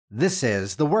This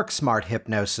is the Work Smart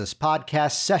Hypnosis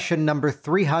Podcast, session number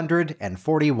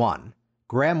 341.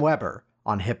 Graham Weber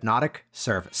on Hypnotic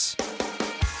Service.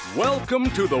 Welcome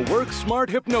to the Work Smart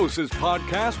Hypnosis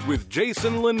Podcast with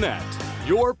Jason Linett,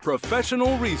 your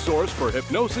professional resource for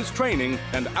hypnosis training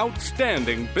and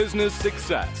outstanding business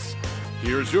success.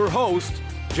 Here's your host,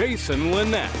 Jason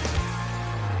Linett.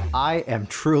 I am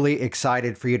truly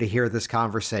excited for you to hear this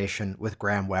conversation with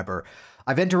Graham Weber.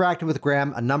 I've interacted with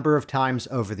Graham a number of times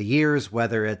over the years,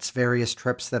 whether it's various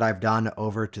trips that I've done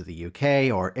over to the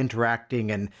UK or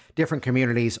interacting in different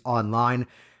communities online.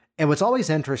 And what's always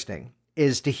interesting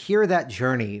is to hear that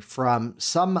journey from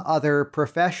some other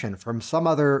profession, from some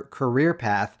other career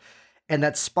path, and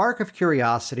that spark of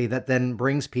curiosity that then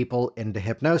brings people into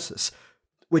hypnosis,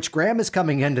 which Graham is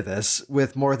coming into this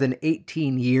with more than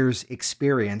 18 years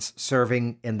experience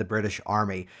serving in the British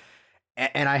Army.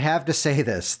 And I have to say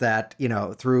this, that,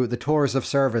 through the tours of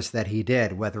service that he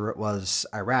did, whether it was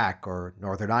Iraq or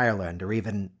Northern Ireland or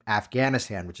even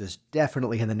Afghanistan, which is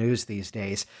definitely in the news these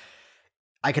days,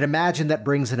 I can imagine that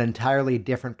brings an entirely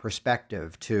different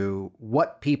perspective to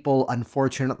what people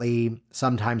unfortunately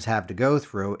sometimes have to go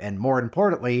through, and more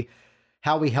importantly,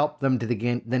 how we help them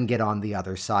to then get on the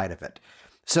other side of it.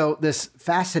 So this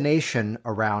fascination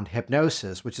around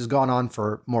hypnosis, which has gone on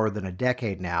for more than a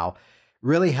decade now,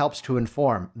 really helps to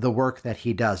inform the work that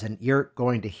he does. And you're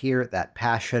going to hear that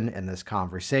passion in this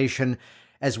conversation,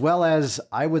 as well as,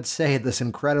 I would say, this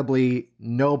incredibly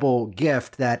noble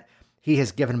gift that he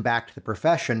has given back to the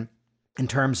profession in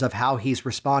terms of how he's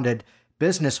responded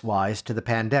business-wise to the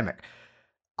pandemic.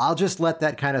 I'll just let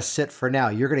that kind of sit for now.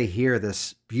 You're going to hear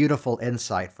this beautiful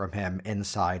insight from him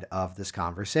inside of this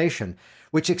conversation,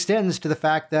 which extends to the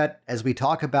fact that as we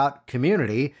talk about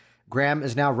community, Graham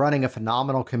is now running a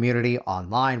phenomenal community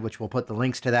online, which we'll put the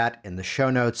links to that in the show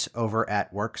notes over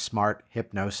at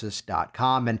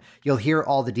worksmarthypnosis.com. And you'll hear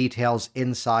all the details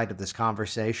inside of this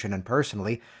conversation. And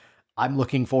personally, I'm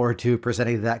looking forward to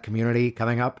presenting that community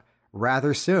coming up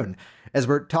rather soon. As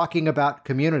we're talking about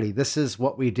community, this is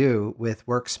what we do with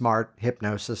Work Smart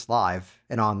Hypnosis Live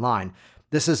and online.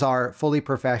 This is our fully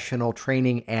professional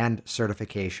training and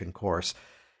certification course.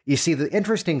 You see, the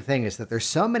interesting thing is that there's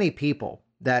so many people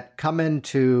that come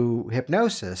into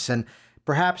hypnosis and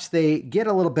perhaps they get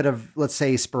a little bit of, let's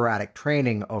say, sporadic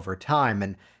training over time,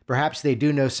 and perhaps they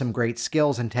do know some great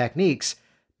skills and techniques,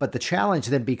 but the challenge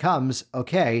then becomes,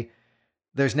 okay,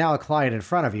 there's now a client in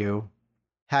front of you.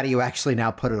 How do you actually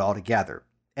now put it all together?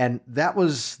 And that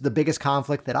was the biggest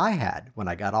conflict that I had when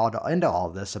I got into all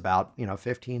of this about,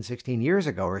 15, 16 years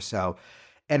ago or so,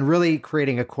 and really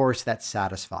creating a course that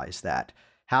satisfies that.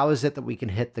 How is it that we can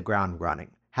hit the ground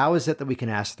running? How is it that we can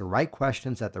ask the right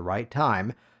questions at the right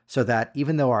time so that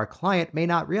even though our client may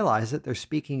not realize it, they're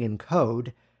speaking in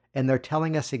code and they're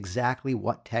telling us exactly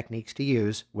what techniques to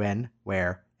use, when,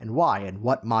 where, and why, and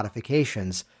what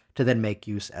modifications to then make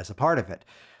use as a part of it.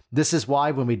 This is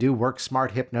why when we do Work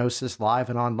Smart Hypnosis live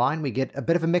and online, we get a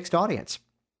bit of a mixed audience.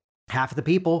 Half of the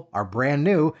people are brand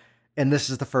new, and this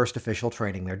is the first official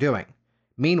training they're doing.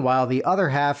 Meanwhile, the other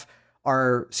half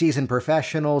are seasoned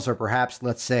professionals, or perhaps,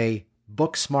 let's say,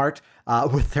 book smart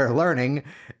with their learning,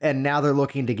 and now they're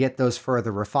looking to get those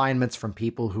further refinements from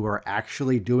people who are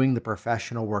actually doing the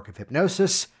professional work of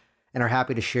hypnosis and are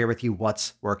happy to share with you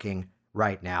what's working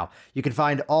right now. You can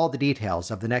find all the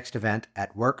details of the next event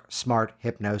at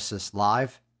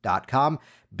worksmarthypnosislive.com.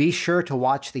 Be sure to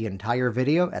watch the entire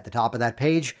video at the top of that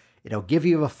page. It'll give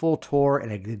you a full tour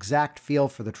and an exact feel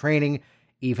for the training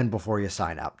even before you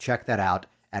sign up. Check that out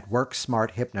at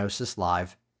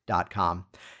worksmarthypnosislive.com.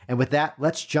 And with that,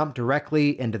 let's jump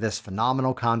directly into this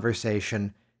phenomenal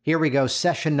conversation. Here we go,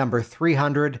 session number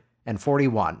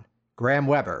 341, Graham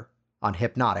Weber on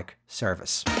Hypnotic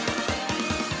Service.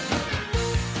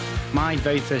 My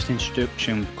very first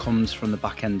introduction comes from the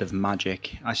back end of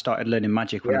magic. I started learning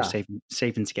magic when I was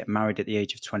saving to get married at the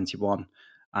age of 21.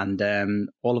 And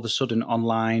all of a sudden,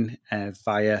 online,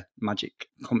 via magic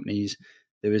companies,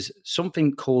 there was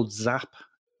something called Zap,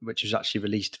 which was actually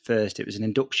released first. It was an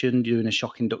induction, doing a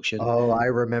shock induction. Oh, I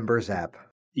remember Zap.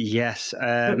 Yes.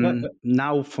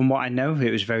 Now, from what I know, it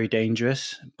was very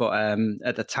dangerous. But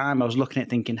at the time, I was looking at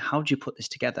it thinking, how do you put this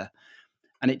together?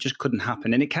 And it just couldn't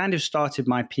happen. And it kind of started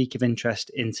my peak of interest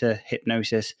into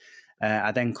hypnosis.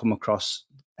 I then come across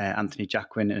Anthony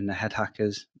Jacquin and the Head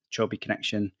Hackers, Chobi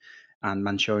Connection, and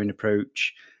Manchurian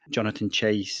Approach, Jonathan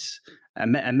Chase,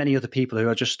 and many other people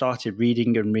who I just started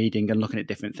reading and looking at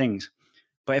different things.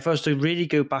 But if I was to really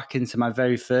go back into my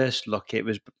very first look, it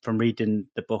was from reading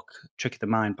the book Trick of the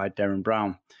Mind by Derren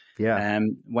Brown. Yeah.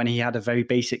 When he had a very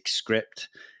basic script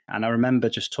And I remember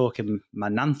just talking my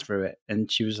nan through it,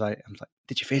 and she was like, "I was like,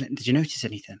 did you feel it? Did you notice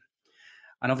anything?"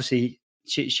 And obviously,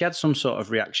 she had some sort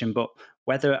of reaction, but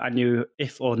whether I knew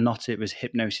if or not it was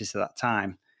hypnosis at that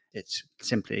time, it's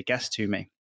simply a guess to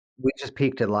me. We just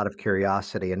piqued a lot of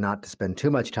curiosity, and not to spend too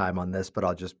much time on this, but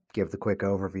I'll just give the quick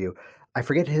overview. I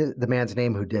forget the man's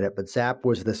name who did it, but ZAP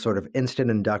was this sort of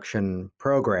instant induction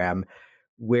program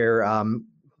where,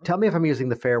 tell me if I'm using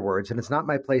the fair words, and it's not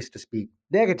my place to speak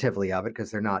negatively of it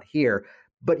because they're not here,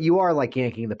 but you are like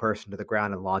yanking the person to the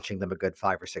ground and launching them a good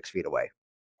 5 or 6 feet away.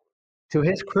 To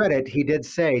his credit, he did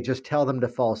say, just tell them to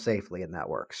fall safely, and that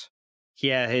works.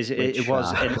 Yeah, it Which,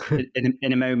 was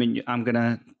in a moment. I'm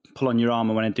gonna pull on your arm,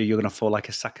 and when I do, you're gonna fall like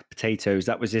a sack of potatoes.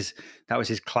 That was his. That was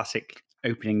his classic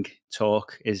opening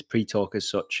talk, his pre-talk as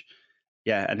such.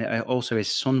 Yeah, and also his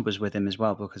son was with him as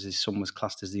well because his son was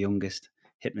classed as the youngest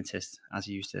hypnotist, as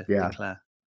he used to yeah. declare.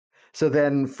 So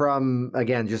then from,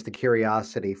 again, just the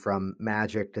curiosity from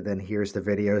magic to then here's the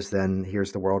videos, then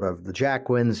here's the world of the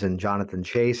Jacquins and Jonathan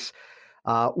Chase.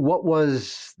 What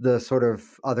was the sort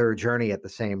of other journey at the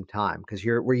same time? Because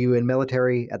were you in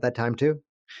military at that time too?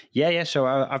 Yeah, yeah. So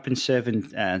I've been serving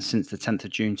since the 10th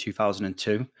of June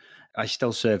 2002. I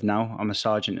still serve now. I'm a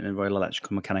sergeant in the Royal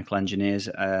Electrical Mechanical Engineers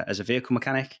as a vehicle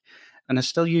mechanic, and I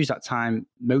still use that time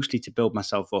mostly to build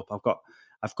myself up.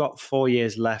 I've got 4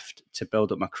 years left to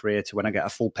build up my career to when I get a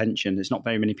full pension. There's not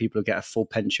very many people who get a full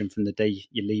pension from the day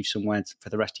you leave somewhere for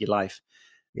the rest of your life.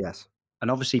 Yes. And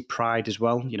obviously pride as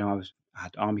well. I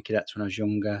had army cadets when I was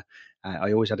younger.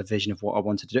 I always had a vision of what I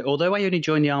wanted to do. Although I only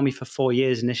joined the army for 4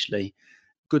 years initially,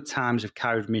 good times have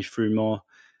carried me through more.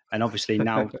 And obviously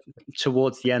now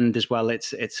towards the end as well,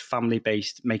 it's family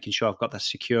based, making sure I've got that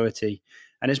security.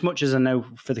 And as much as I know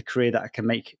for the career that I can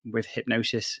make with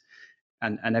hypnosis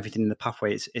and everything in the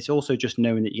pathway, it's also just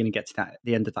knowing that you're going to get to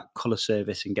the end of that colour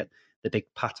service and get the big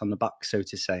pat on the back, so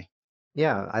to say.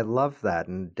 Yeah, I love that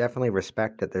and definitely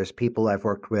respect it. There's people I've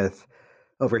worked with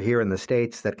over here in the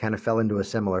States that kind of fell into a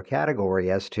similar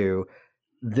category as to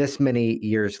this many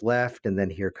years left, and then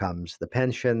here comes the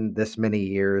pension, this many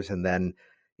years, and then,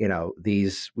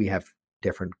 we have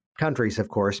different countries, of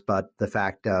course, but the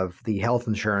fact of the health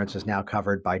insurance is now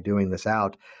covered by doing this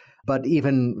out. But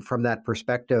even from that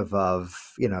perspective of,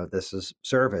 this is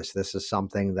service, this is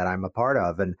something that I'm a part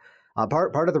of. And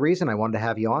part of the reason I wanted to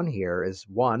have you on here is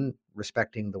one,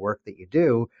 respecting the work that you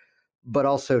do, but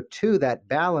also two, that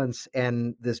balance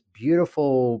and this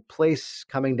beautiful place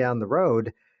coming down the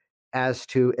road as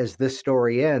to as this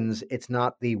story ends, it's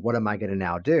not the what am I going to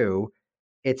now do?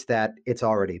 It's that it's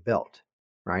already built,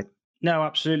 right? No,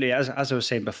 absolutely. As I was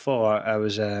saying before, I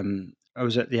was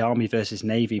at the Army versus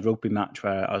Navy rugby match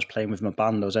where I was playing with my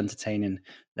band. I was entertaining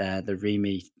the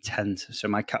REME tent. So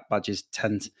my cap badge is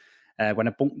tent. When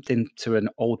I bumped into an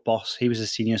old boss, he was a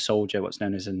senior soldier, what's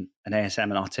known as an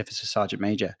ASM, an artificer sergeant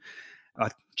major. I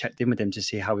checked in with him to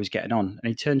see how he was getting on. And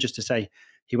he turned just to say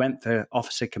he went for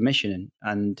officer commissioning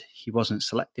and he wasn't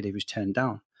selected. He was turned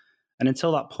down. And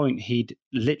until that point, he'd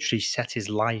literally set his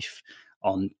life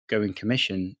on going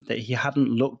commission, that he hadn't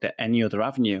looked at any other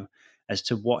avenue as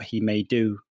to what he may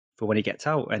do for when he gets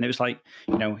out. And it was like,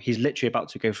 he's literally about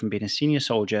to go from being a senior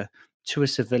soldier to a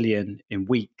civilian in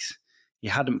weeks. He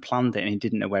hadn't planned it and he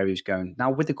didn't know where he was going. Now,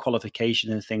 with the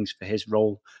qualification and things for his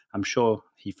role, I'm sure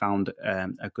he found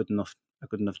a good enough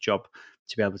job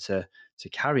to be able to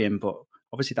carry him. But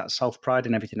obviously, that self pride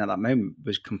and everything at that moment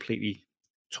was completely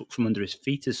took from under his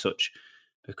feet as such,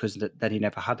 because then he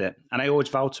never had it. And I always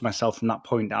vowed to myself from that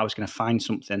point that I was going to find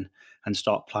something and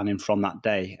start planning from that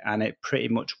day. And it pretty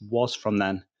much was from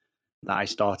then that I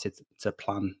started to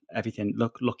plan everything,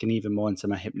 looking even more into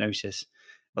my hypnosis.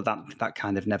 But that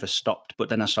kind of never stopped. But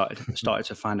then I started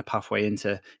to find a pathway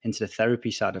into the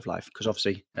therapy side of life, because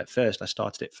obviously at first I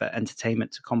started it for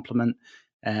entertainment to complement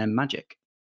magic.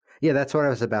 Yeah, that's what I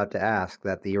was about to ask.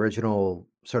 That the original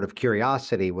sort of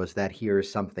curiosity was that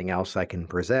here's something else I can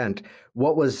present.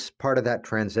 What was part of that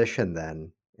transition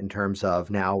then, in terms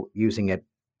of now using it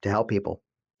to help people?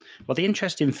 Well, the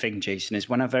interesting thing, Jason, is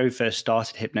when I very first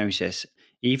started hypnosis,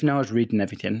 even though I was reading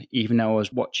everything, even though I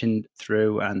was watching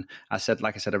through, and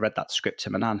like I said, I read that script to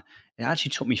my nan, it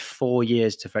actually took me 4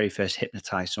 years to very first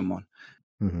hypnotize someone.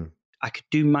 Hmm. I could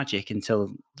do magic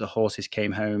until the horses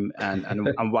came home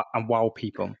and wow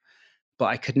people. But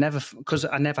I could never, because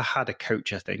I never had a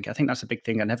coach, I think that's a big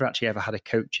thing. I never actually ever had a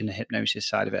coach in the hypnosis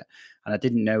side of it. And I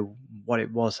didn't know what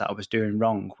it was that I was doing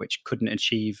wrong, which couldn't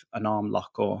achieve an arm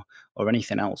lock or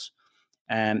anything else.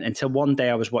 Until one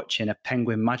day I was watching a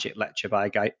penguin magic lecture by a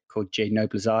guy called Jay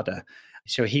Noblezada.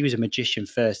 So he was a magician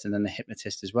first and then a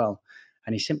hypnotist as well.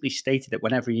 And he simply stated that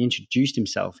whenever he introduced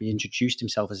himself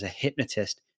as a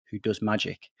hypnotist who does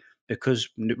magic. because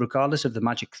regardless of the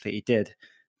magic that he did,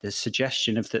 the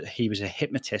suggestion of that he was a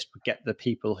hypnotist would get the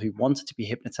people who wanted to be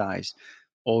hypnotized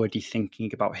already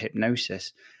thinking about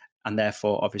hypnosis. And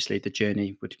therefore, obviously, the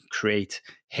journey would create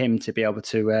him to be able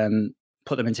to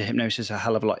put them into hypnosis a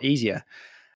hell of a lot easier.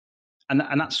 And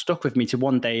that stuck with me to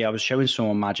one day I was showing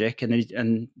someone magic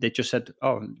and they just said,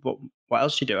 "Oh, what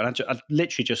else do you do?" And I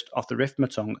literally just off the riff of my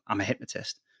tongue, "I'm a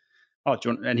hypnotist." "Oh, do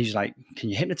you want?" And he's like, "Can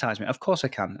you hypnotize me?" "Of course I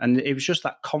can." And it was just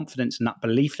that confidence and that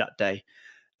belief that day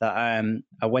that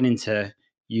I went into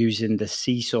using the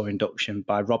seesaw induction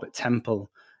by Robert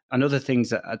Temple and other things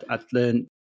that I'd learned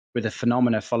with the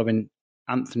phenomena following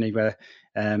Anthony, where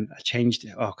I changed.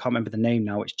 Oh, I can't remember the name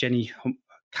now. It's Jenny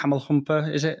Camel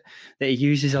Humper, is it, that he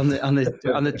uses on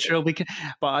the trill?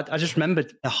 But I just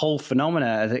remembered the whole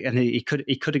phenomena, and he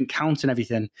couldn't count and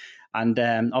everything, and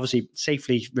obviously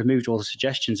safely removed all the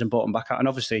suggestions and brought them back out. And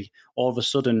obviously, all of a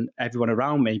sudden, everyone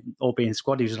around me, all being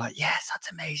squaddy, was like, "Yes,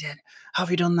 that's amazing. How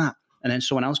have you done that?" And then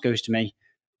someone else goes to me,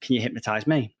 "Can you hypnotize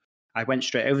me?" I went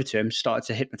straight over to him, started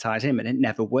to hypnotize him, and it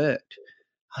never worked.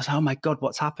 I was like, "Oh my God,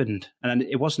 what's happened?" And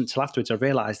it wasn't until afterwards I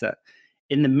realized that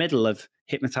in the middle of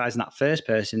hypnotizing that first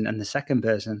person and the second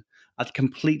person, I'd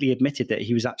completely admitted that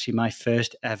he was actually my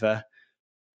first ever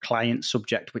client,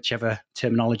 subject, whichever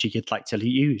terminology you'd like to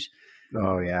use.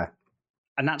 Oh, yeah.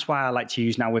 And that's why I like to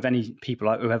use now with any people,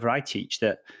 like whoever I teach,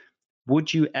 that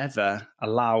would you ever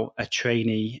allow a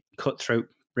trainee cutthroat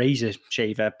razor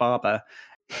shaver barber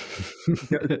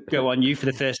go on you for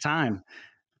the first time?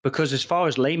 Because as far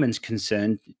as layman's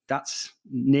concerned, that's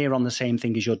near on the same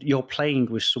thing as you're playing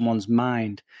with someone's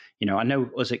mind. You know, I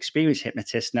know us experienced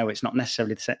hypnotists know it's not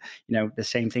necessarily the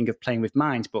same thing of playing with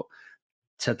minds, but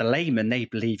to the layman, they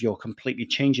believe you're completely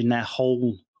changing their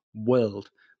whole world,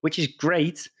 which is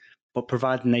great. But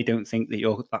providing they don't think that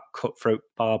you're that cutthroat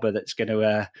barber that's going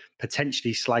to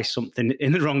potentially slice something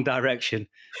in the wrong direction.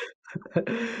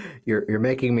 You're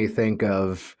making me think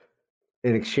of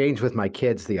an exchange with my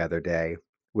kids the other day,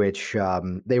 which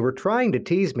they were trying to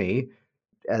tease me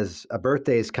as a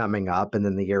birthday is coming up, and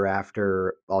then the year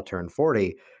after I'll turn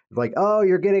 40. Like, "Oh,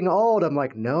 you're getting old." I'm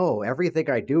like, "No, everything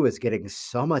I do is getting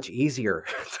so much easier."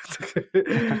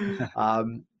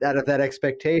 That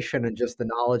expectation and just the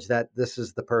knowledge that this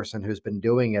is the person who's been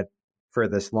doing it for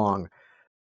this long.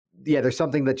 Yeah, there's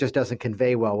something that just doesn't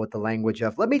convey well with the language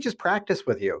of, "Let me just practice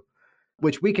with you,"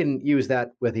 which we can use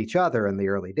that with each other in the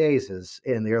early days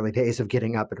of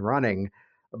getting up and running.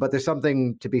 But there's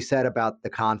something to be said about the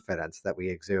confidence that we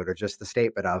exude, or just the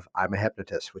statement of, "I'm a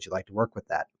hypnotist. Would you like to work with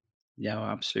that?" Yeah,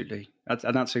 absolutely.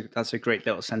 That's a great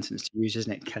little sentence to use,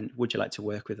 isn't it? Would you like to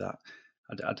work with that?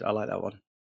 I like that one.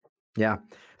 Yeah.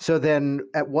 So then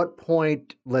at what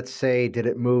point, let's say, did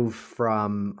it move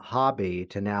from hobby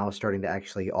to now starting to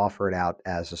actually offer it out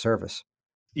as a service?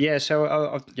 Yeah, so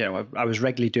I was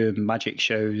regularly doing magic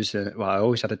shows. Well, I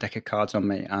always had a deck of cards on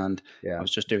me, and I Yeah.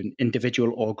 was just doing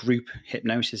individual or group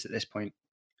hypnosis at this point.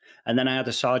 And then I had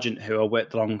a sergeant who I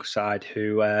worked alongside,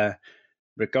 who,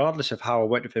 regardless of how I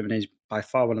worked with him, and he's by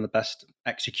far one of the best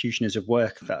executioners of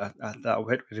work that I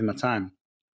worked with in my time,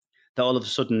 that all of a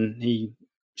sudden he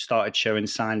started showing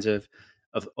signs of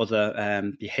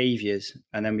other behaviors,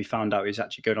 and then we found out he was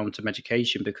actually going on to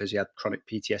medication because he had chronic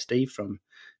PTSD from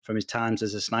his times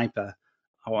as a sniper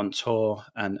on tour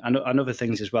and other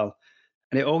things as well.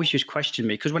 And it always just questioned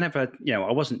me because whenever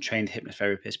I wasn't trained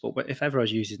hypnotherapist, but if ever I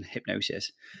was using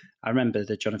hypnosis, I remember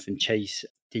the Jonathan Chase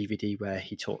DVD where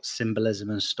he taught symbolism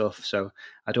and stuff. So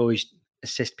I'd always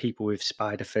assist people with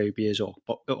spider phobias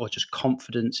or just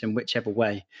confidence in whichever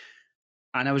way.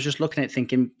 And I was just looking at it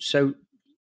thinking, so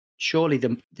surely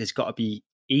there's got to be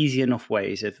easy enough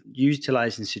ways of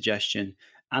utilizing suggestion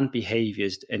and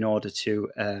behaviors in order to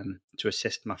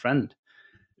assist my friend,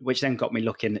 which then got me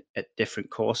looking at different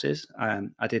courses.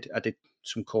 I did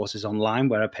some courses online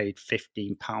where I paid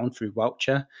 £15 through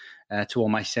voucher to all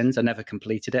my sins. I never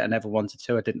completed it. I never wanted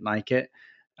to. I didn't like it.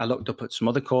 I looked up at some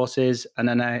other courses, and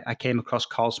then I came across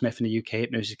Carl Smith and the UK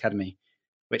Hypnosis Academy,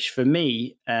 which for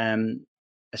me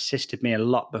assisted me a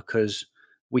lot because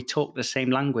we talk the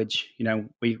same language.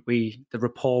 The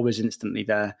rapport was instantly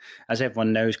there. As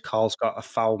everyone knows, Carl's got a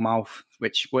foul mouth,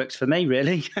 which works for me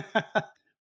really.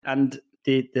 And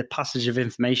the passage of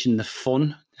information, the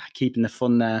fun, keeping the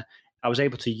fun there, I was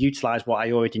able to utilize what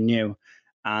I already knew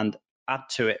and add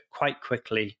to it quite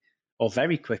quickly, or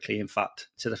very quickly, in fact,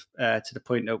 to the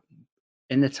point that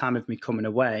in the time of me coming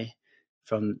away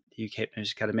from the UK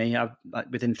Hypnosis Academy,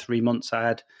 within 3 months, I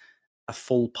had a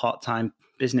full part-time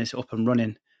business up and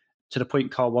running, to the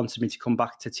point Carl wanted me to come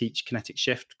back to teach Kinetic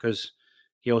Shift because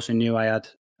he also knew I'm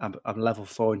a level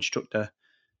 4 instructor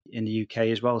in the UK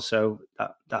as well. So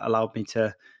that allowed me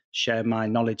to share my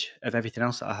knowledge of everything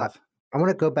else that I have. I want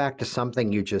to go back to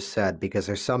something you just said, because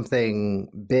there's something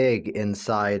big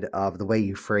inside of the way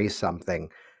you phrase something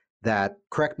that,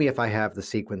 correct me if I have the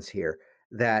sequence here,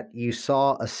 that you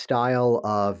saw a style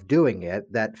of doing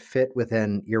it that fit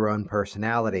within your own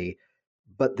personality.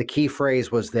 But the key phrase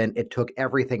was then it took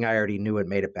everything I already knew and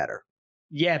made it better.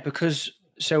 Yeah, because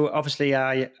so obviously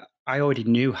I already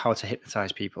knew how to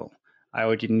hypnotize people. I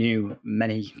already knew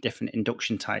many different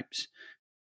induction types.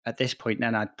 At this point,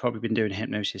 then I'd probably been doing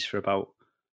hypnosis for about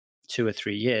 2 or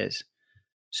 3 years.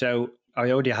 So I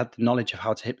already had the knowledge of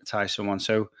how to hypnotize someone.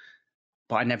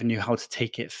 But I never knew how to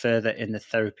take it further in the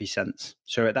therapy sense.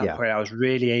 So at that Yeah. point, I was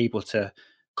really able to,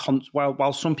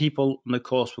 while some people on the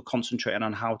course were concentrating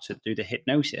on how to do the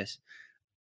hypnosis,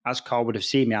 as Carl would have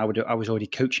seen me, I was already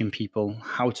coaching people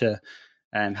how to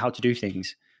do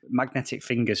things. Magnetic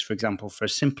fingers, for example, for a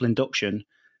simple induction.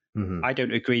 Hmm. I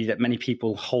don't agree that many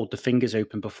people hold the fingers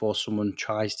open before someone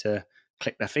tries to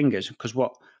click their fingers. Because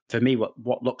what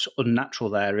looks unnatural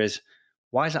there is,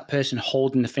 why is that person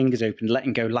holding the fingers open,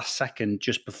 letting go last second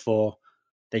just before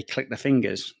they click their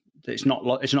fingers? It's not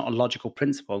a logical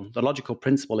principle. The logical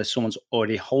principle is someone's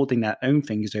already holding their own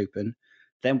fingers open.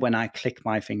 Then when I click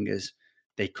my fingers,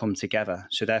 they come together.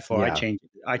 So therefore, Yeah.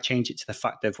 I change it to the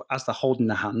fact of, as they're holding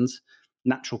their hands,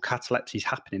 natural catalepsy is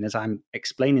happening. As I'm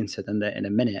explaining to them that in a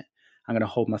minute, I'm going to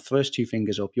hold my first two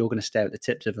fingers up. You're going to stare at the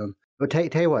tips of them. But tell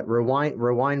you what,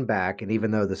 rewind back, and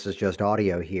even though this is just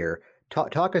audio here,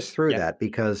 talk us through Yeah. that,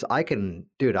 because I can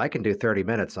do 30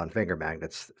 minutes on finger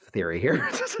magnets theory here.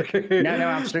 No,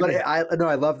 absolutely. But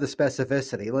I love the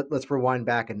specificity. Let's rewind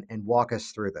back and walk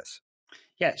us through this.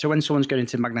 Yeah. So when someone's going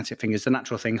into magnetic fingers, the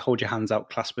natural thing, hold your hands out,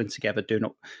 clasp them together,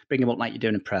 bring them up like you're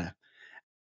doing a prayer.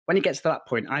 When it gets to that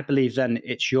point, I believe then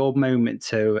it's your moment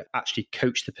to actually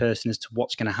coach the person as to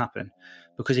what's going to happen.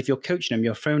 Because if you're coaching them,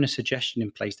 you're throwing a suggestion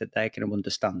in place that they're going to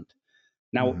understand.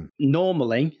 Now,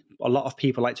 normally, a lot of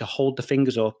people like to hold the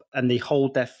fingers up and they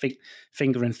hold their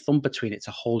finger and thumb between it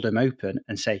to hold them open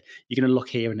and say, you're going to look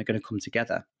here and they're going to come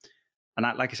together. And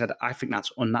like I said, I think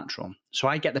that's unnatural. So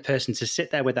I get the person to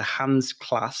sit there with their hands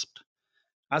clasped.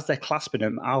 As they're clasping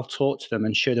them, I'll talk to them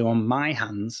and show them on my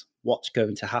hands what's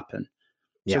going to happen.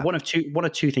 So Yeah. one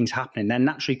of two things happening. They're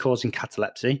naturally causing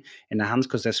catalepsy in their hands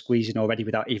because they're squeezing already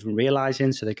without even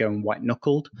realizing. So they're going white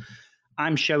knuckled.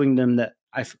 I'm showing them that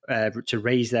to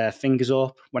raise their fingers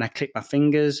up. When I click my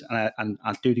fingers and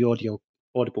I do the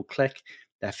audible click,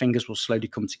 their fingers will slowly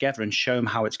come together and show them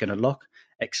how it's going to look.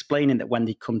 Explaining that when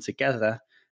they come together,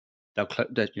 they'll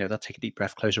take a deep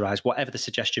breath, close their eyes, whatever the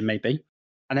suggestion may be.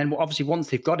 And then obviously once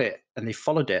they've got it and they've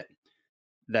followed it,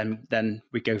 then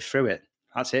we go through it.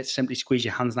 That's it. Simply squeeze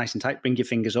your hands nice and tight. Bring your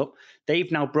fingers up. They've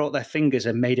now brought their fingers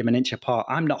and made them an inch apart.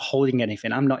 I'm not holding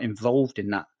anything. I'm not involved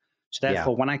in that. So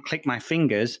therefore, when I click my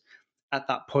fingers, at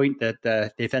that point,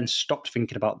 they then stopped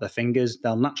thinking about their fingers.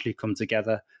 They'll naturally come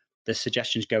together. The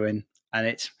suggestions go in.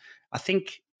 And I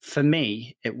think for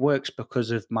me, it works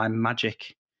because of my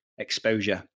magic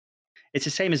exposure. It's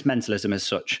the same as mentalism as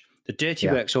such. The dirty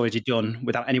work's already done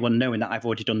without anyone knowing that I've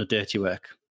already done the dirty work.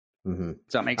 Mm-hmm.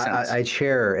 Does that make sense? I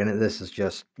share, and this is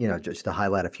just to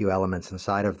highlight a few elements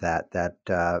inside of that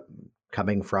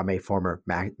coming from a former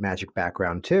magic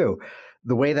background too.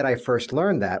 The way that I first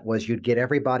learned that was you'd get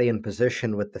everybody in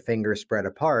position with the fingers spread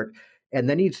apart, and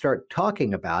then you'd start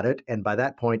talking about it, and by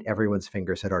that point, everyone's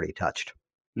fingers had already touched.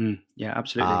 Yeah,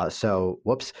 absolutely. So,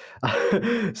 whoops.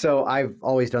 So I've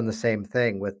always done the same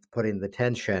thing with putting the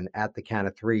tension at the count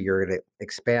of 3. You're going to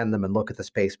expand them and look at the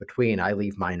space between. I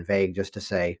leave mine vague just to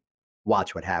say,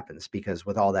 watch what happens, because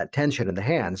with all that tension in the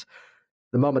hands,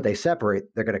 the moment they separate,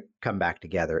 they're going to come back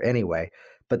together anyway.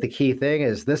 But the key thing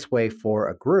is this way for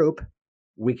a group,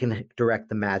 we can direct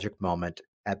the magic moment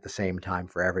at the same time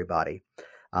for everybody.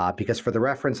 Because for the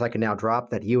reference, I can now drop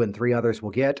that you and 3 others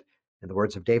will get, in the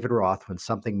words of David Roth, when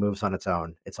something moves on its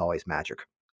own, it's always magic.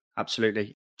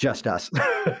 Absolutely. Just us.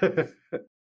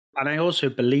 And I also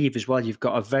believe as well, you've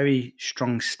got a very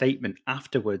strong statement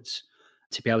afterwards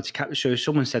to be able to capture. So if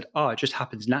someone said, oh, it just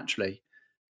happens naturally,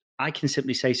 I can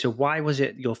simply say, so why was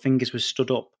it your fingers were stood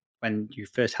up when you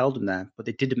first held them there, but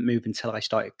they didn't move until I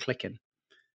started clicking?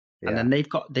 Yeah. And then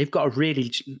they've got a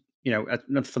really,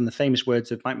 from the famous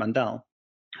words of Mike Mandel,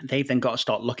 they've then got to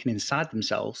start looking inside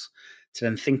themselves to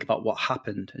then think about what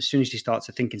happened. As soon as they start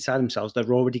to think inside themselves,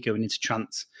 they're already going into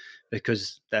trance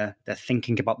because they're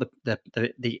thinking about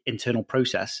the internal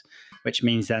process, which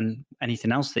means then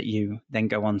anything else that you then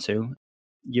go on to,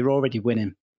 you're already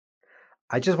winning.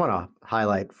 I just want to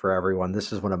highlight for everyone,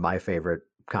 this is one of my favorite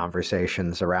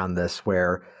conversations around this,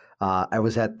 where I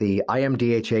was at the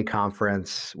IMDHA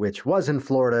conference, which was in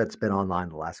Florida. It's been online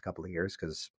the last couple of years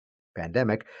because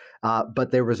pandemic.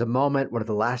 But there was a moment, one of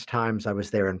the last times I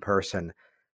was there in person,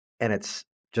 and it's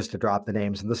just to drop the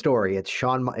names in the story. It's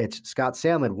Scott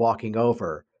Sandland walking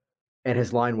over, and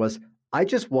his line was, "I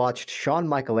just watched Shawn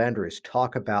Michael Andrews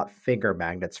talk about finger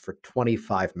magnets for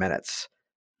 25 minutes,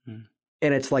 Mm.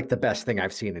 and it's like the best thing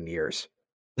I've seen in years."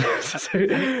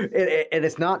 And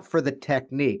it's not for the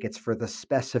technique, it's for the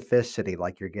specificity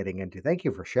like you're getting into. Thank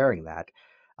you for sharing that.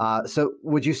 So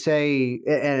would you say,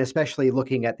 and especially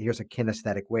looking at here's a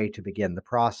kinesthetic way to begin the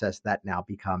process, that now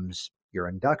becomes your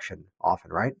induction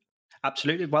often, right?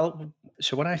 Absolutely. Well,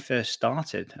 so when I first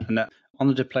started and on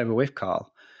the diploma with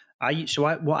Carl,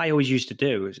 what I always used to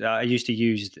do is I used to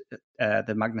use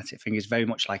the magnetic fingers very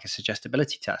much like a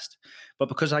suggestibility test, but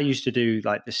because I used to do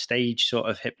like the stage sort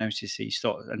of hypnosis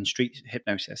and street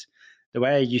hypnosis, the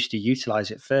way I used to utilize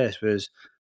it first was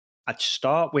I'd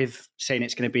start with saying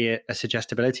it's going to be a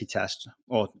suggestibility test,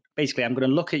 or basically I'm going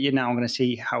to look at you now. I'm going to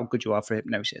see how good you are for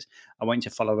hypnosis. I want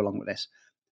you to follow along with this.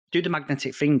 Do the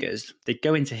magnetic fingers, they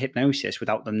go into hypnosis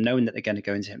without them knowing that they're going to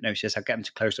go into hypnosis. I get them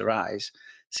to close their eyes.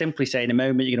 Simply say, in a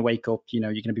moment, you're going to wake up, you're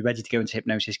going to be ready to go into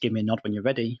hypnosis. Give me a nod when you're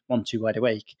ready. 1, 2, wide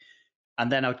awake.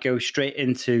 And then I'd go straight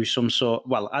into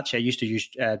I used to use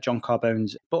John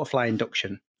Carbone's butterfly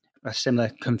induction, a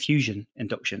similar confusion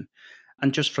induction.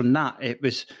 And just from that, it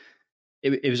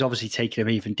was obviously taking him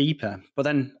even deeper. But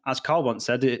then, as Carl once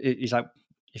said, he's like,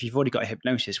 if you've already got a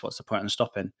hypnosis, what's the point in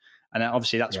stopping? And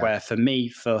obviously that's where, for me,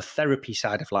 for therapy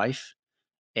side of life,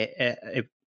 it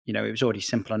was already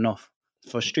simple enough.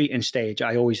 For street and stage,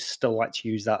 I always still like to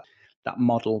use that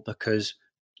model because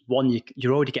one,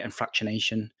 you're already getting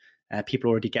fractionation. People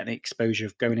are already getting exposure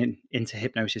of going into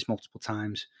hypnosis multiple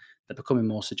times. They're becoming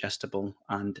more suggestible,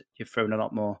 and you're throwing a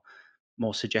lot more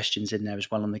suggestions in there as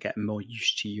well, and they're getting more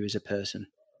used to you as a person.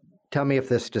 Tell me if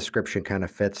this description kind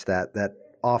of fits that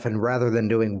often, rather than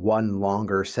doing one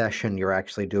longer session, you're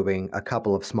actually doing a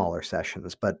couple of smaller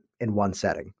sessions, but in one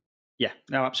setting. Yeah,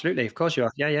 no, absolutely. Of course you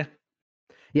are. Yeah.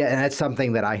 Yeah, and that's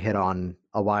something that I hit on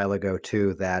a while ago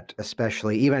too, that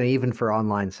especially even for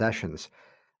online sessions,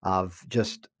 of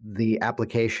just the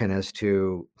application as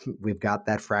to we've got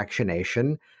that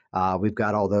fractionation, we've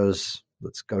got all those,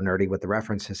 let's go nerdy with the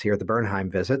references here, the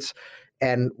Bernheim visits,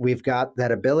 and we've got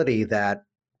that ability that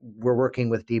we're working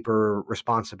with deeper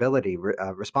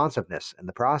responsiveness in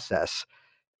the process.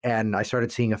 And I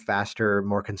started seeing a faster,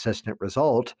 more consistent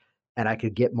result, and I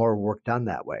could get more work done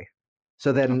that way.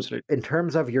 So then, Absolutely. in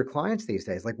terms of your clients these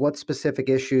days, like what specific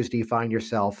issues do you find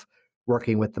yourself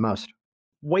working with the most?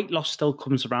 Weight loss still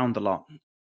comes around a lot.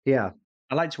 Yeah.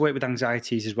 I like to work with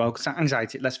anxieties as well, because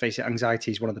anxiety, let's face it,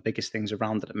 anxiety is one of the biggest things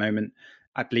around at the moment.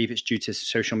 I believe it's due to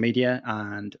social media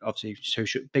and obviously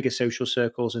bigger social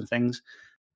circles and things.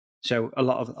 So a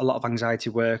lot of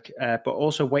anxiety work, but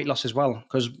also weight loss as well.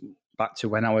 Because back to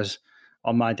when I was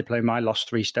on my diploma, I lost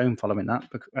 3 stone following that,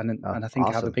 and I think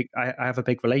Awesome. I have a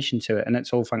big relation to it, and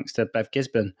it's all thanks to Bev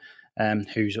Gisborne,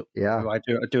 who I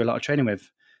do a lot of training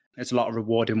with. It's a lot of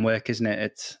rewarding work, isn't it?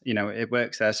 It's it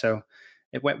works there. So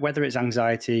whether it's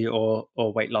anxiety or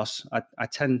weight loss, I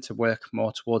tend to work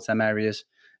more towards them areas.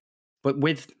 But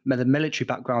with the military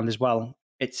background as well,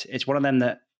 it's one of them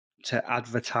that to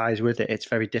advertise with it's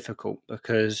very difficult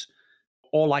because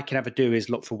all I can ever do is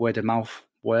look for word of mouth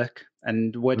work,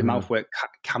 and word of mouth work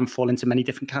can fall into many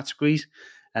different categories.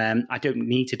 I don't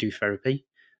need to do therapy.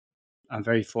 I'm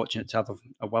very fortunate to have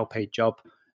a well-paid job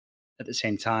at the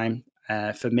same time.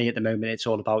 For me at the moment, it's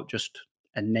all about just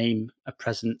a name, a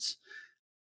presence,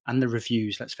 and the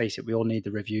reviews. Let's face it, we all need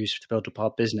the reviews to build up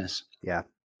our business. Yeah.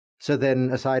 So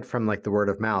then, aside from like the word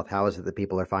of mouth, how is it that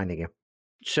people are finding you?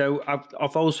 So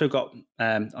I've also got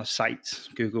a site,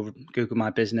 Google My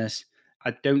Business.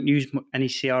 I don't use any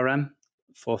CRM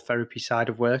for therapy side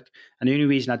of work, and the only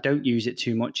reason I don't use it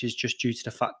too much is just due to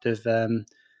the fact of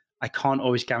I can't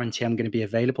always guarantee I'm going to be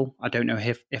available. I don't know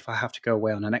if I have to go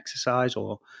away on an exercise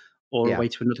or away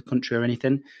to another country or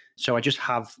anything. So I just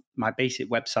have my basic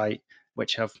website,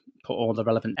 which I've put all the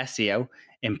relevant SEO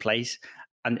in place,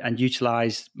 and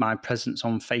utilize my presence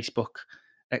on Facebook,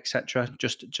 etc.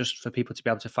 Just for people to be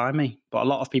able to find me. But a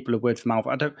lot of people are word of mouth.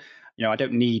 I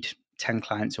don't need 10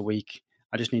 clients a week.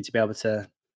 I just need to be able to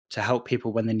help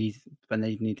people when they need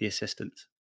the assistance.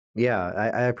 Yeah,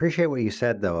 I appreciate what you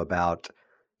said though about,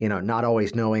 not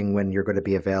always knowing when you're going to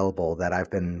be available. That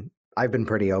I've been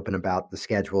pretty open about the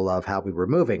schedule of how we were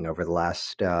moving over the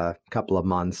last couple of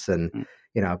months, and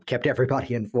kept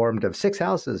everybody informed of 6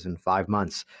 houses in 5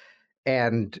 months,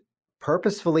 and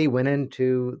purposefully went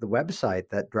into the website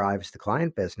that drives the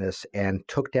client business and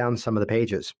took down some of the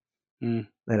pages. Mm.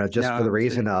 Just for the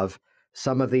reason of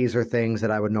Some of these are things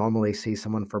that I would normally see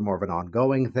someone for more of an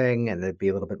ongoing thing, and it'd be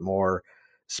a little bit more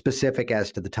specific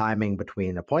as to the timing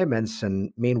between appointments.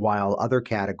 And meanwhile, other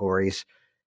categories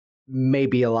may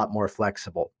be a lot more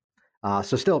flexible.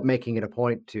 So still making it a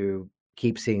point to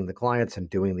keep seeing the clients and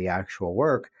doing the actual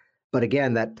work. But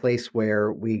again, that place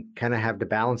where we kind of have to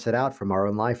balance it out from our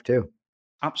own life too.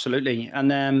 Absolutely.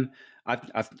 And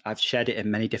I've shared it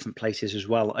in many different places as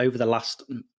well. Over the last,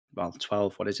 well,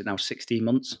 12, what is it now, 16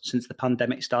 months since the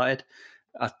pandemic started,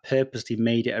 I've purposely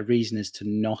made it a reason as to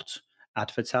not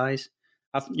advertise.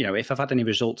 If I've had any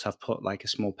results, I've put like a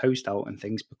small post out and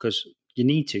things because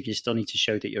you still need to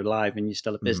show that you're live and you're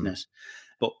still a Mhm. business.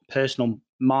 But personal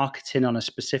marketing on a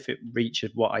specific reach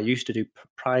of what I used to do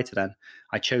prior to then,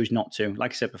 I chose not to.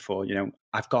 Like I said before,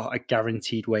 I've got a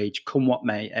guaranteed wage, come what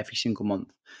may, every single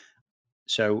month.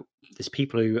 So there's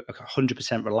people who are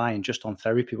 100% relying just on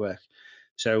therapy work.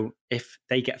 So if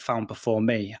they get found before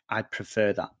me, I'd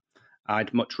prefer that.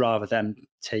 I'd much rather them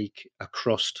take a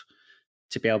crust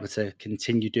to be able to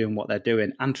continue doing what they're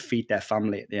doing and feed their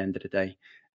family at the end of the day.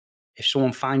 If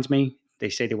someone finds me, they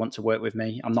say they want to work with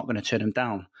me, I'm not going to turn them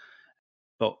down.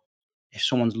 But if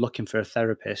someone's looking for a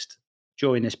therapist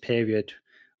during this period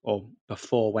or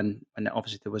before when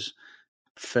obviously there was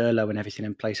furlough and everything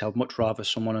in place, I would much rather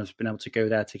someone has been able to go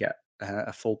there to get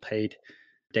a full paid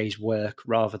day's work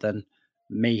rather than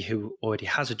me who already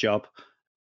has a job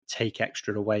take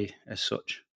extra away as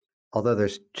such. Although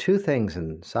there's two things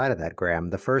inside of that, Graham.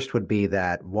 The first would be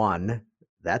that one,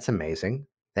 that's amazing.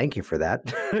 Thank you for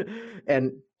that.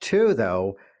 And two,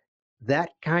 though,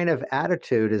 that kind of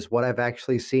attitude is what I've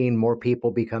actually seen more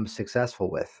people become successful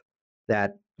with.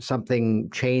 That something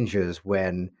changes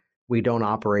when we don't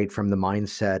operate from the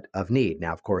mindset of need.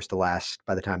 Now, of course,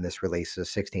 by the time this releases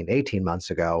 16 to 18 months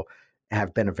ago,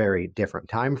 have been a very different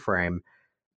time frame.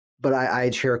 But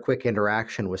I'd share a quick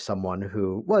interaction with someone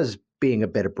who was being a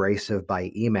bit abrasive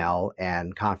by email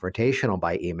and confrontational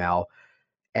by email,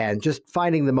 and just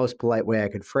finding the most polite way I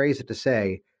could phrase it to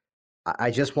say,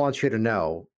 I just want you to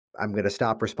know I'm going to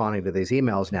stop responding to these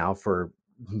emails now for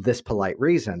this polite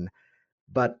reason.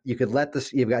 But you've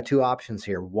got two options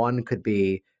here. One could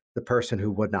be the person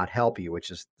who would not help you, which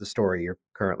is the story you're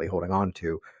currently holding on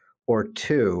to. Or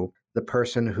two, the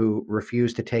person who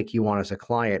refused to take you on as a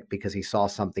client because he saw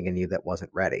something in you that wasn't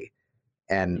ready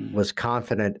and Mm. was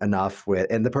confident enough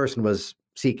and the person was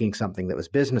seeking something that was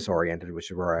business oriented, which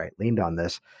is where I leaned on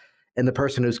this. And the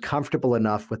person who's comfortable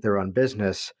enough with their own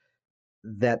business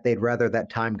that they'd rather that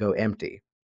time go empty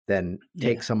than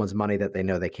take Yeah, someone's money that they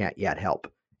know they can't yet help.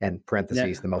 And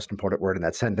parentheses, yeah, the most important word in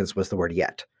that sentence was the word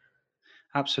yet.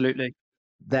 absolutely.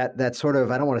 That sort of,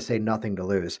 I don't want to say nothing to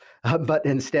lose, but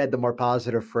instead the more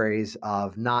positive phrase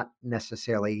of not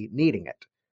necessarily needing it.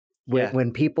 Yeah.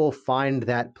 When people find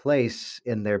that place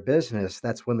in their business,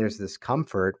 that's when there's this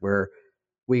comfort where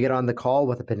we get on the call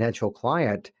with a potential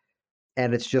client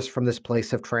and it's just from this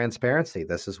place of transparency.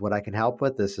 This is what I can help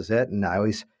with. This is it. And I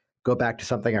always go back to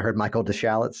something I heard Michael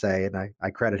DeShalit say, and I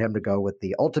credit him to go with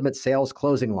the ultimate sales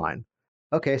closing line.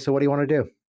 Okay, so what do you want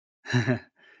to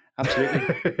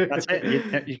Absolutely. That's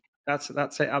it. do?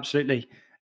 That's it. Absolutely.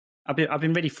 I've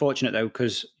been really fortunate though,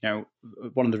 because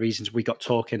one of the reasons we got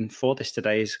talking for this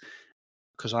today is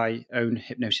because I own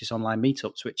Hypnosis Online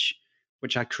Meetups,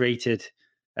 which I created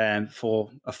for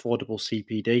affordable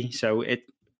CPD. So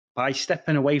by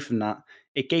stepping away from that,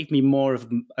 it gave me more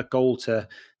of a goal to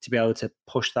be able to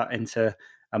push that into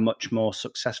a much more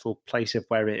successful place of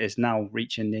where it is now,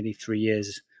 reaching nearly 3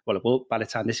 years. Well, it will by the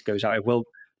time this goes out. It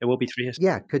will be 3 years.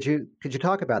 Yeah, could you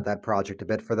talk about that project a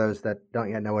bit for those that don't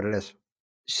yet know what it is?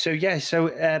 So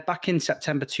back in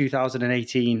September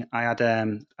 2018, I had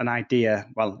an idea.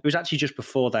 Well, it was actually just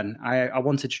before then. I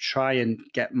wanted to try and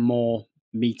get more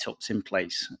meetups in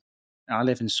place. I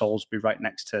live in Salisbury, right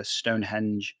next to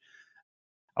Stonehenge.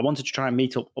 I wanted to try and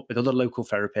meet up with other local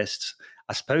therapists.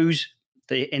 I suppose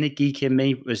the inner geek in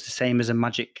me was the same as a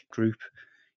magic group,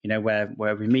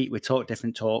 where we meet, we talk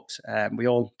different talks, we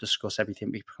all discuss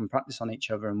everything we can practice on each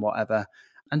other and whatever,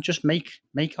 and just make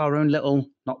our own little,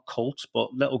 not cult,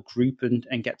 but little group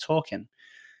and get talking.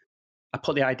 I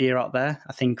put the idea out there.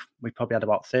 I think we probably had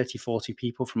about 30, 40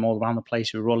 people from all around the place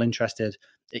who were all interested.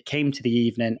 It came to the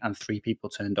evening and 3 people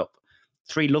turned up.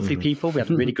 3 lovely people. We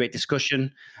had a really great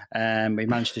discussion. We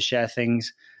managed to share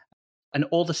things. And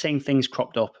all the same things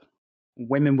cropped up.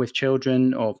 Women with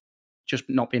children or just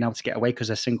not being able to get away because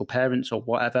they're single parents or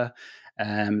whatever,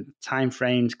 time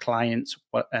frames, clients,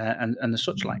 and the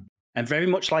such like. And very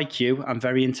much like you, I'm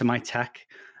very into my tech.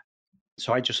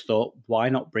 So I just thought, why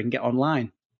not bring it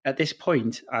online? At this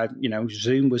point,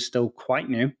 Zoom was still quite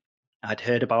new. I'd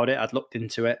heard about it, I'd looked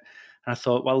into it, And I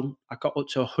thought, well, I got up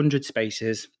to 100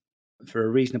 spaces for a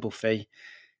reasonable fee.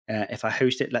 If I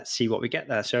host it, let's see what we get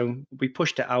there. So we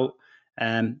pushed it out.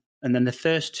 And then the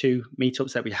first two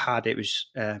meetups that we had, it was,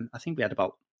 I think we had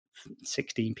about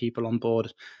 16 people on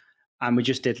board, and we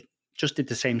just did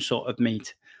the same sort of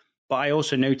meet. But I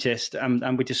also noticed,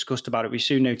 and we discussed about it, we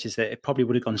soon noticed that it probably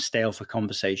would have gone stale for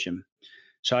conversation.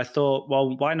 So I thought,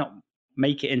 well, why not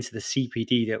make it into the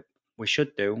CPD that we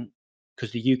should do?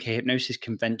 Because the UK Hypnosis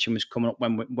Convention was coming up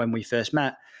when we first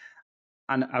met.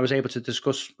 And I was able to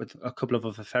discuss with a couple of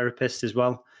other therapists as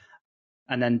well.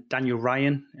 And then Daniel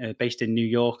Ryan, based in New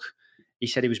York, he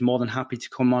said he was more than happy to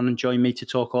come on and join me to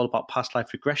talk all about past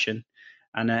life regression.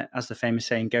 And as the famous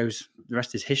saying goes, the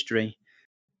rest is history.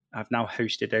 I've now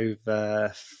hosted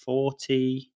over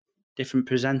 40 different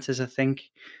presenters, I think.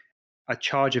 I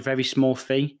charge a very small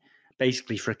fee,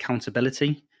 basically for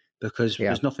accountability, because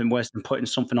there's nothing worse than putting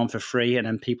something on for free and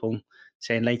then people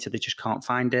saying later they just can't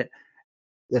find it.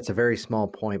 That's a very small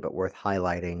point, but worth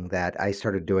highlighting that I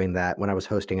started doing that when I was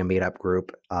hosting a meetup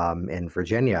group in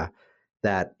Virginia,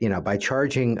 that, by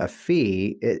charging a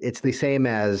fee, it's the same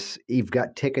as you've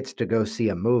got tickets to go see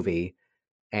a movie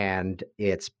and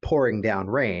it's pouring down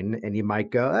rain and you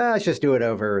might go, let's just do it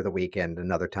over the weekend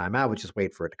another time. I would just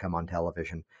wait for it to come on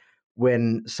television.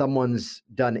 When someone's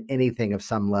done anything of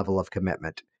some level of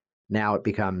commitment, now it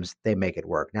becomes they make it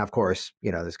work. Now, of course,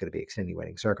 there's going to be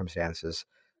extenuating circumstances,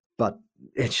 but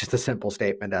it's just a simple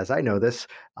statement. As I know this,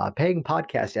 paying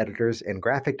podcast editors and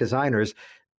graphic designers,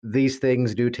 these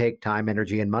things do take time,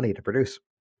 energy, and money to produce.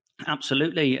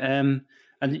 Absolutely. And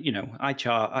I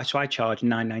charge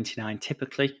 $9.99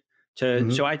 typically.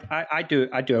 So I do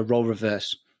a role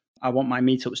reverse. I want my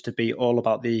meetups to be all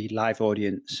about the live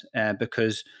audience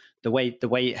because the way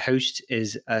it hosts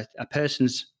is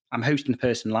I'm hosting the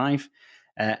person live.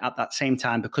 At that same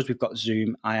time, because we've got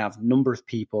Zoom, I have a number of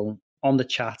people on the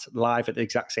chat live at the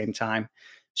exact same time.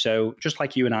 So just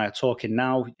like you and I are talking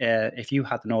now, if you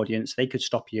had an audience, they could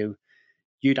stop you.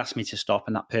 You'd ask me to stop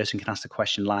and that person can ask the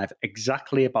question live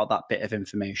exactly about that bit of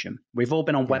information. We've all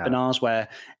been on webinars where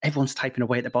everyone's typing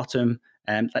away at the bottom.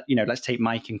 Let's take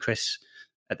Mike and Chris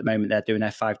at the moment. They're doing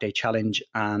their 5-day challenge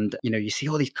and, you see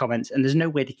all these comments and there's no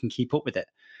way they can keep up with it.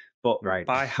 But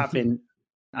by having...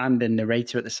 I'm the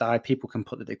narrator at the side. People can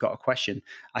put that they've got a question.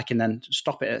 I can then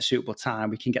stop it at a suitable time.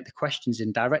 We can get the questions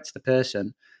in direct to the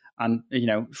person and,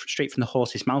 straight from the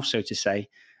horse's mouth, so to say.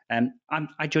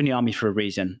 I joined the army for a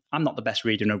reason. I'm not the best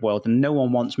reader in the world and no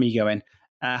one wants me going,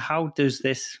 how does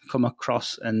this come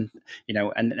across? And,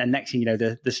 and next thing you know,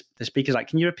 the speaker's like,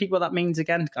 can you repeat what that means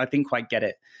again? I didn't quite get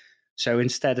it. So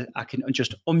instead, I can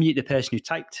just unmute the person who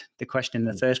typed the question in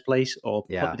the first place or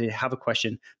put they have a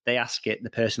question, they ask it, the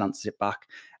person answers it back.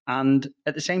 And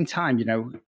at the same time,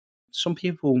 some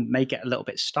people may get a little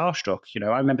bit starstruck.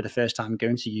 I remember the first time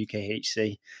going to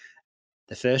UKHC,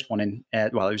 the first one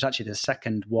it was actually the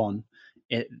second one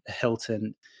at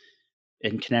Hilton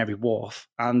in Canary Wharf.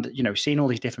 And, seeing all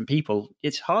these different people,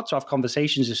 it's hard to have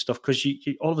conversations and stuff because you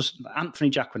all of us,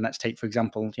 Anthony Jacquin, let's take, for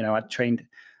example, I trained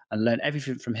and learn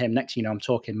everything from him. Next, I'm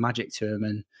talking magic to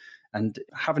him and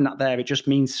having that there, it just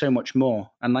means so much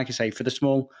more. And like I say, for the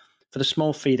small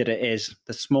fee that it is,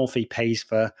 the small fee pays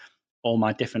for all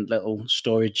my different little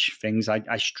storage things.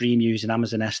 I stream using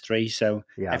Amazon S3. So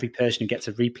every person who gets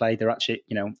a replay, they're actually,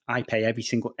 I pay every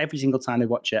single time they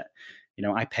watch it,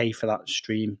 I pay for that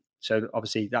stream. So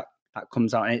obviously that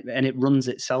comes out and it runs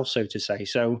itself, so to say.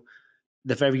 So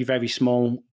the very, very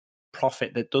small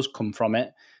profit that does come from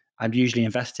it, I'm usually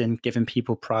investing, giving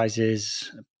people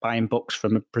prizes, buying books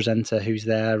from a presenter who's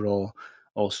there or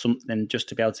something just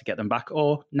to be able to get them back.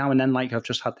 Or now and then, like I've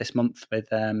just had this month with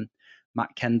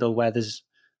Matt Kendall, where there's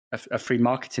a free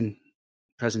marketing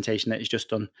presentation that he's just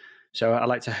done. So I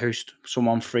like to host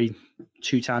someone free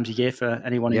 2 times a year for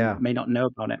anyone who may not know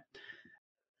about it.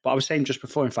 But I was saying just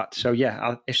before, in fact, so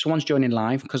if someone's joining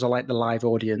live, because I like the live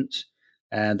audience,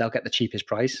 they'll get the cheapest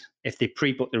price. If they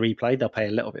pre-book the replay, they'll pay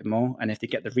a little bit more. And if they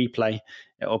get the replay,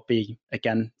 it'll be,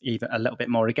 again, even a little bit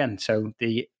more again. So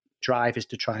the drive is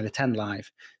to try and attend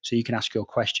live. So you can ask your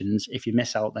questions. If you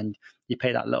miss out, then you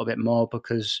pay that little bit more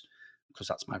because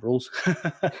that's my rules.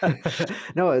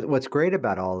 No, what's great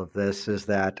about all of this is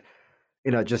that,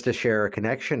 just to share a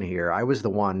connection here, I was the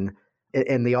one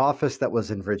in the office that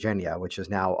was in Virginia, which is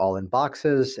now all in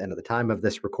boxes, and at the time of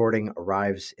this recording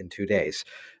arrives in 2 days.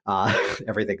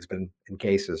 Everything's been in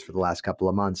cases for the last couple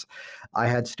of months. I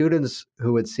had students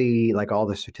who would see like all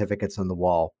the certificates on the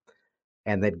wall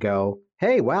and they'd go,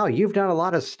 hey, wow, you've done a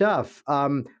lot of stuff.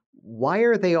 Why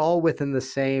are they all within the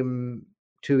same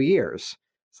 2 years?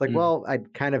 It's like, Mm. well,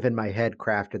 I'd kind of in my head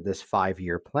crafted this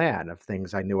 5-year plan of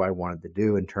things I knew I wanted to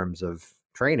do in terms of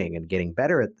training and getting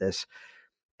better at this.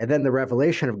 And then the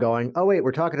revelation of going, oh, wait,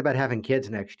 we're talking about having kids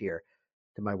next year,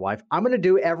 to my wife, I'm going to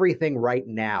do everything right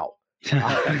now.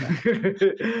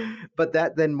 But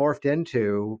that then morphed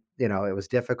into, it was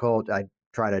difficult. I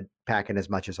try to pack in as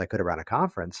much as I could around a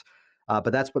conference.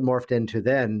 But that's what morphed into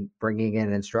then bringing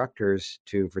in instructors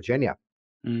to Virginia.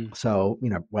 Mm. So,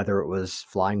 whether it was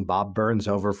flying Bob Burns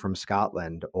over from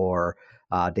Scotland or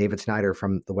David Snyder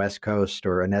from the West Coast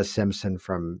or Inez Simpson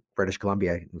from British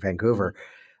Columbia in Vancouver.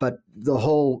 But the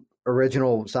whole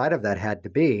original side of that had to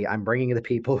be, I'm bringing the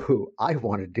people who I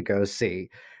wanted to go see.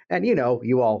 And,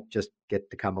 you all just get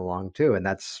to come along too. And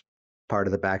that's part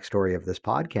of the backstory of this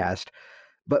podcast.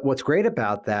 But what's great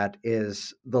about that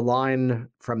is the line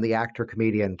from the actor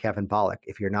comedian Kevin Pollak,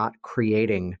 if you're not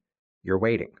creating, you're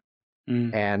waiting.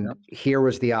 And Yep. here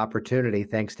was the opportunity,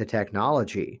 thanks to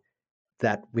technology,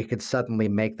 that we could suddenly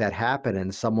make that happen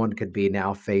and someone could be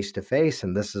now face to face.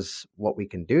 And this is what we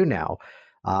can do now.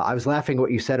 I was laughing at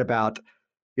what you said about,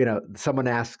 someone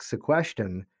asks a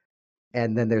question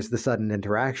and then there's the sudden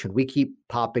interaction. We keep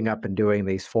popping up and doing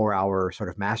these 4-hour sort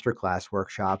of masterclass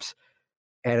workshops.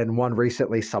 And in one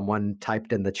recently, someone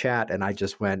typed in the chat and I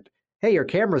just went, hey, your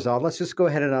camera's on. Let's just go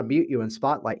ahead and unmute you and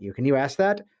spotlight you. Can you ask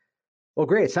that? Well,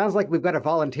 great. Sounds like we've got a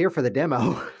volunteer for the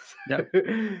demo. Yep.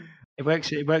 It works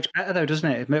better though,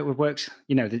 doesn't it? It works,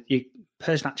 the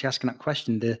person actually asking that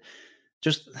question, the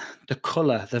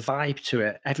color, the vibe to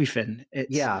it, everything. It's,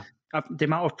 Yeah. The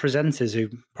amount of presenters who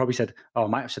probably said, "Oh, I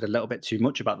might have said a little bit too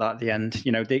much about that at the end,"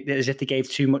 as if they gave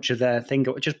too much of their thing,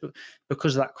 just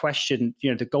because of that question.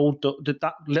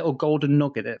 That little golden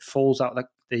nugget that falls out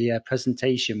the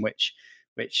presentation, which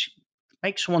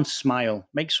makes someone smile,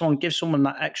 give someone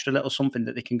that extra little something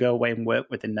that they can go away and work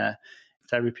with in their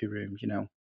therapy room.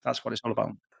 That's what it's all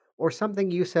about. Or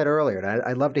something you said earlier, and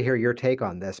I'd love to hear your take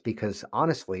on this because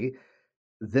honestly,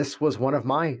 this was one of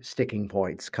my sticking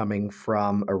points coming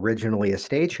from originally a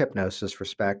stage hypnosis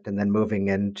respect and then moving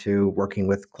into working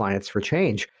with clients for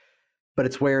change. But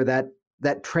it's where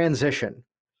that transition,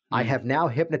 I have now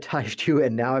hypnotized you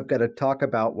and now I've got to talk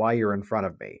about why you're in front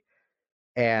of me.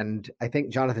 And I think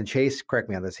Jonathan Chase, correct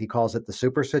me on this, he calls it the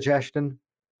super suggestion.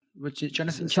 Which is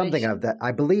Jonathan Something Chase? of that,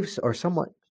 I believe, or somewhat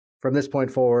from this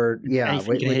point forward. Yeah.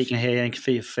 Anything you can hear,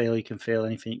 anything you can feel, you can feel.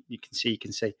 Anything you can see, you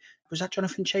can see. Was that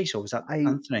Jonathan Chase or was that I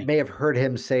Anthony? may have heard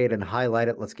him say it and highlight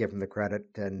it. Let's give him the credit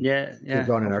and keep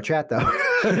going in our chat, though.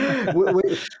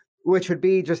 Which would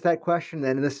be just that question.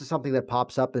 And this is something that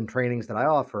pops up in trainings that I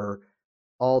offer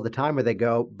all the time where they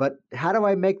go, but how do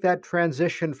I make that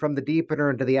transition from the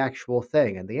deepener into the actual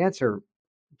thing? And the answer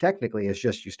technically is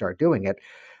just you start doing it.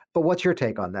 But what's your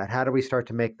take on that? How do we start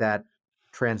to make that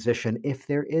transition, if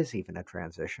there is even a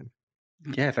transition?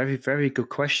 Yeah, very, very good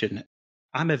question.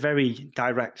 I'm a very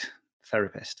direct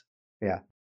therapist. Yeah.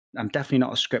 I'm definitely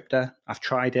not a scripter. I've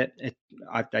tried it.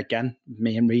 Again,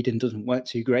 me and reading doesn't work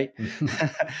too great.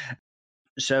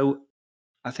 So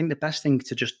I think the best thing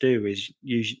to just do is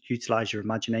utilize your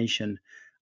imagination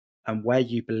and where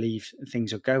you believe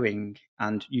things are going,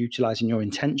 and utilizing your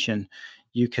intention,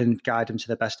 you can guide them to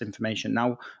the best information.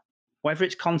 Now, whether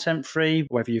it's content free,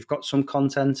 whether you've got some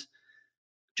content,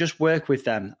 just work with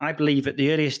them. I believe at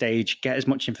the earliest stage, get as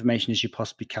much information as you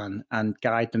possibly can and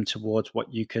guide them towards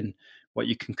what you can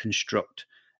construct.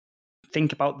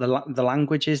 Think about the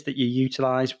languages that you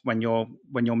utilize when you're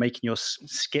making your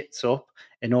skits up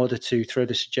in order to throw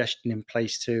the suggestion in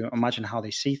place to imagine how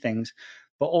they see things,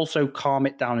 but also calm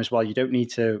it down as well. You don't need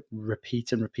to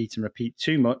repeat and repeat and repeat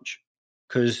too much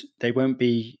because they won't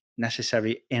be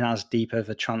necessarily in as deep of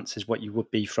a trance as what you would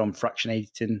be from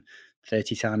fractionating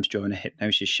 30 times during a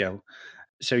hypnosis show.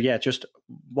 So yeah, just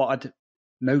what I'd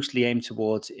mostly aim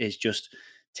towards is just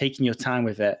taking your time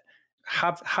with it.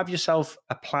 Have yourself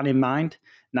a plan in mind.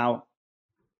 Now,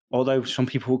 although some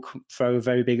people will throw a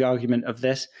very big argument of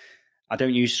this, I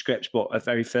don't use scripts, but at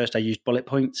very first I used bullet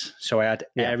points. So I had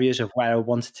areas of where I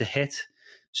wanted to hit.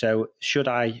 So should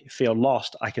I feel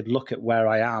lost, I could look at where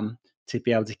I am to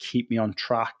be able to keep me on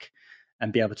track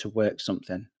and be able to work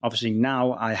something. Obviously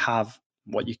now I have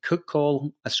what you could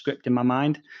call a script in my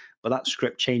mind, but that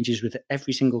script changes with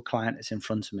every single client that's in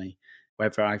front of me,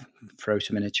 whether I throw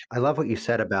some in a chat. I love what you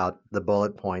said about the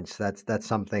bullet points. That's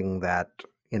something that,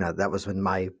 that was in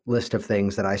my list of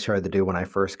things that I started to do when I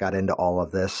first got into all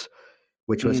of this,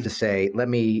 which was to say, let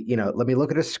me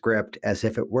look at a script as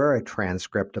if it were a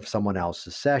transcript of someone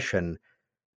else's session,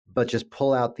 but just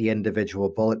pull out the individual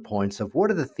bullet points of what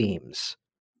are the themes?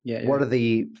 What are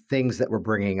the things that we're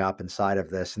bringing up inside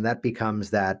of this? And that becomes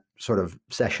that sort of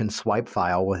session swipe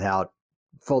file without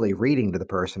fully reading to the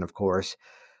person, of course.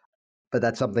 But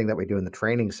that's something that we do in the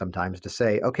training sometimes to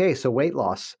say, okay, so weight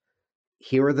loss,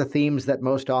 here are the themes that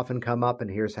most often come up, and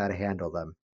here's how to handle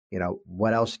them.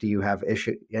 What else do you have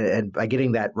issue? And by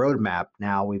getting that roadmap,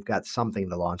 now we've got something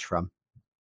to launch from.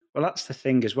 Well, that's the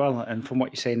thing as well. And from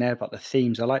what you're saying there about the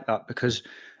themes, I like that because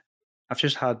I've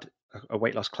just had a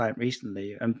weight loss client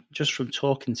recently, and just from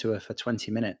talking to her for 20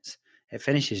 minutes, it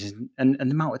finishes. And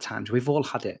the amount of times we've all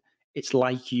had it, it's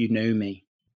like you know me.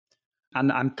 And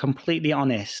I'm completely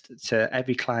honest to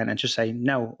every client and just say,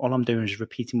 no, all I'm doing is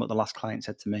repeating what the last client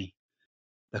said to me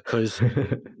because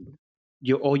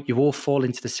you all fall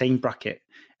into the same bracket.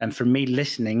 And for me,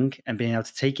 listening and being able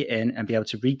to take it in and be able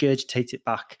to regurgitate it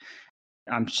back,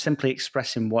 I'm simply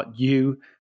expressing what you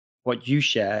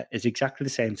share is exactly the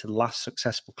same to the last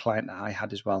successful client that I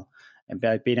had as well. And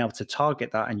by being able to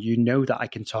target that, and that I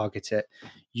can target it,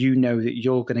 that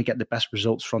you're going to get the best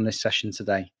results from this session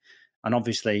today. And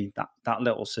obviously that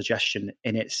little suggestion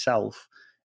in itself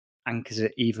anchors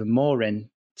it even more in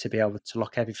to be able to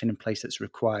lock everything in place that's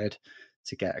required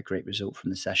to get a great result from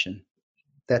the session.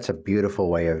 That's a beautiful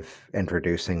way of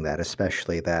introducing that,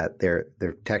 especially that they're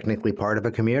technically part of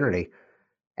a community.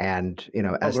 And,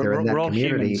 as they're in that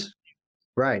community, humans.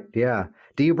 Right. Yeah.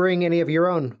 Do you bring any of your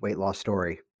own weight loss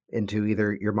story into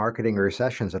either your marketing or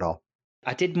sessions at all?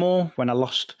 I did more when I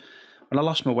lost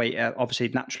my weight. Obviously,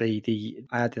 naturally,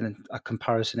 I had a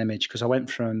comparison image because I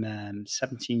went from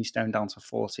 17 stone down to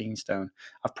 14 stone.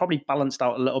 I've probably balanced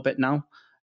out a little bit now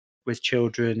with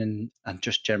children and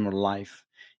just general life.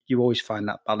 You always find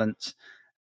that balance,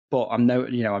 but I'm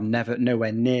never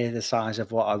nowhere near the size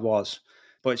of what I was.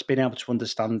 But it's been able to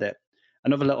understand it.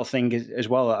 Another little thing is, as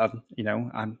well,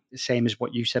 I'm the same as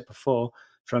what you said before.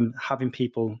 From having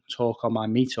people talk on my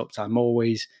meetups, I'm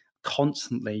always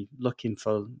constantly looking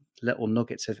for little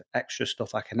nuggets of extra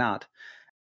stuff I can add.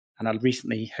 And I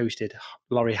recently hosted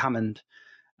Laurie Hammond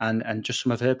and just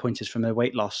some of her pointers from her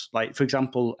weight loss. Like, for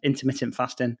example, intermittent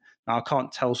fasting. Now, I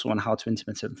can't tell someone how to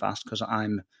intermittent fast because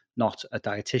I'm not a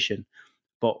dietitian,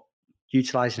 but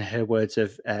utilizing her words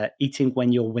of eating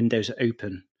when your windows are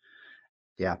open.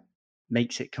 Yeah.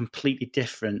 Makes it completely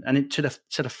different. And to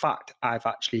the fact I've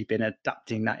actually been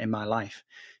adapting that in my life,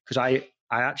 because I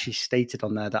actually stated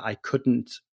on there that I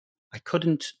couldn't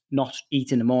not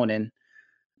eat in the morning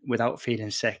without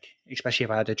feeling sick, especially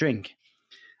if I had a drink.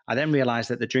 I then realized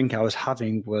that the drink I was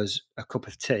having was a cup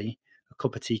of tea. A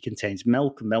cup of tea contains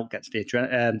milk, and milk gets the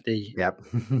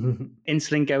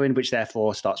insulin going, which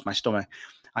therefore starts my stomach.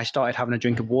 I started having a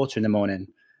drink of water in the morning.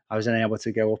 I was then able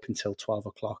to go up until 12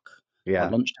 o'clock.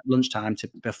 Yeah. Lunchtime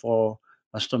before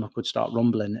my stomach would start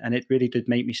rumbling. And it really did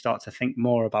make me start to think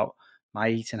more about my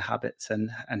eating habits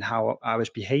and how I was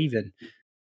behaving.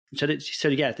 So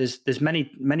yeah, there's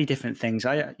many different things.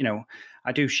 I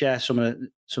do share some of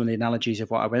the analogies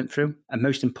of what I went through, and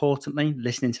most importantly,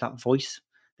 listening to that voice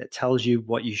that tells you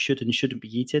what you should and shouldn't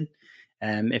be eating.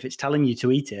 If it's telling you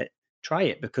to eat it, try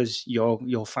it, because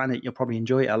you'll find that you'll probably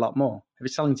enjoy it a lot more. If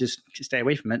it's telling you to stay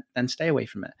away from it, then stay away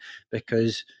from it,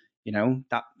 because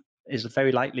that is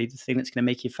very likely the thing that's going to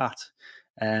make you fat,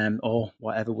 or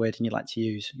whatever wording you like to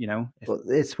use. Well,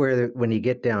 it's where when you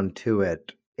get down to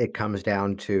it, it comes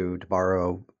down to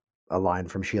borrow a line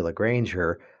from Sheila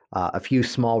Granger, a few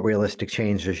small realistic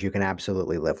changes you can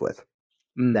absolutely live with.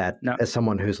 As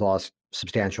someone who's lost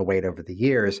substantial weight over the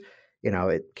years,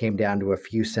 it came down to a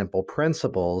few simple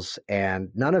principles, and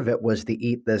none of it was the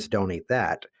eat this, don't eat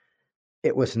that.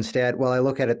 It was instead, well, I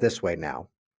look at it this way now.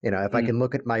 If I can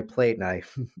look at my plate, and I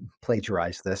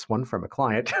plagiarized this one from a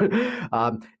client,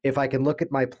 if I can look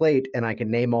at my plate and I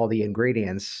can name all the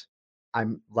ingredients,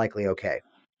 I'm likely okay.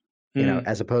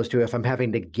 As opposed to if I'm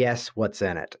having to guess what's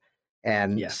in it.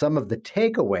 And some of the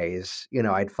takeaways,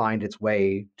 I'd find its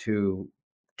way to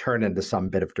turn into some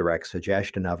bit of direct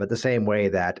suggestion of it, the same way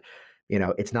that,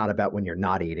 it's not about when you're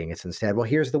not eating. It's instead, well,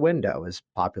 here's the window, is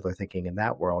popular thinking in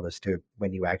that world as to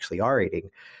when you actually are eating.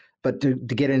 But to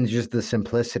get into just the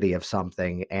simplicity of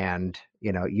something and,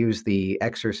 use the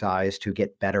exercise to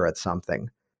get better at something,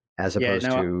 as opposed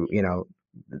to,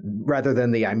 rather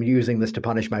than I'm using this to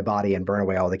punish my body and burn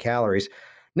away all the calories.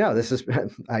 No, this is,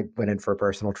 I went in for a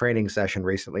personal training session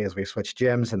recently as we switched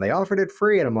gyms, and they offered it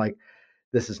free. And I'm like,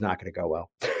 this is not going to go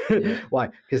well. Why?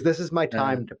 Because this is my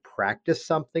time to practice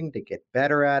something, to get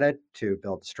better at it, to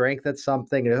build strength at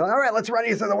something. And all right, let's run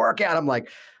you through the workout. I'm like,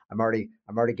 I'm already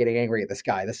getting angry at this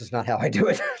guy. This is not how I do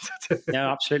it. No,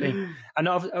 absolutely. And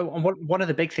one of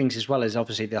the big things as well is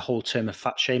obviously the whole term of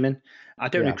fat shaming. I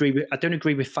don't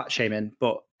agree with fat shaming,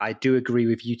 but I do agree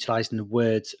with utilizing the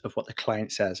words of what the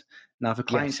client says. Now, if a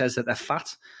client says that they're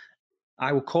fat,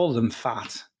 I will call them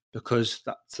fat, because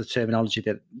that's the terminology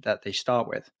that they start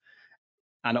with.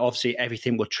 And obviously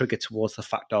everything will trigger towards the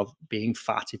fact of being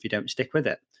fat if you don't stick with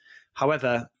it.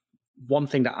 However, one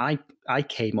thing that I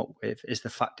came up with is the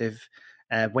fact of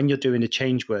when you're doing the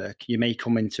change work, you may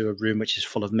come into a room which is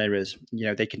full of mirrors.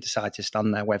 They can decide to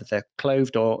stand there, whether they're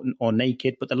clothed or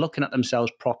naked, but they're looking at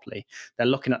themselves properly. They're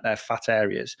looking at their fat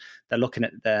areas. They're looking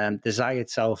at their desired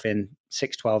self in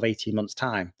 6, 12, 18 months'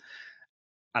 time.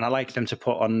 And I like them to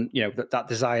put on, that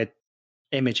desired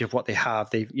image of what they have.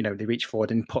 They reach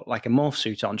forward and put like a morph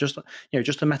suit on, just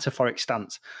a metaphoric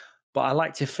stance. But I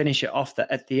like to finish it off that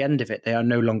at the end of it, they are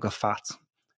no longer fat.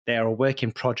 They are a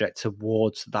working project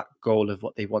towards that goal of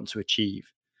what they want to achieve.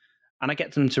 And I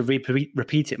get them to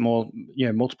repeat it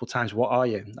multiple times. What are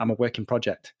you? I'm a working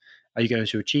project. Are you going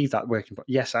to achieve that working project?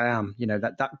 Yes, I am.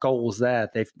 That goal's there.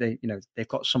 They've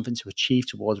got something to achieve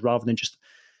towards, rather than just,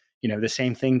 the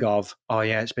same thing of, oh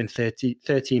yeah, it's been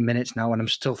 13 minutes now and I'm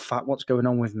still fat. What's going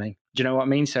on with me? Do you know what I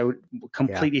mean? So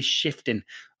completely shifting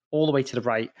all the way to the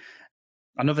right.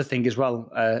 Another thing as well,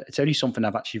 it's only something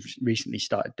I've actually recently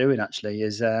started doing actually,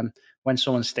 is when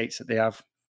someone states that they have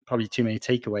probably too many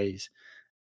takeaways,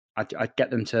 I'd get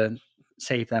them to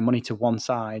save their money to one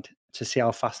side to see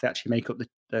how fast they actually make up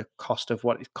the cost of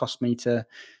what it cost me to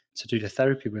do the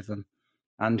therapy with them.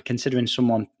 And considering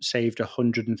someone saved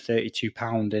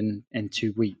 £132 in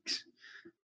 2 weeks,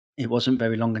 it wasn't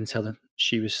very long until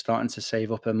she was starting to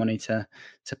save up her money to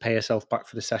pay herself back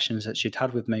for the sessions that she'd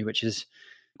had with me, which is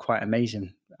quite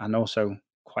amazing, and also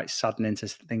quite saddening to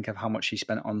think of how much she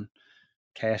spent on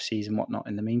KFCs and whatnot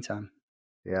in the meantime.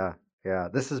 Yeah.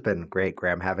 This has been great,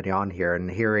 Graham, having you on here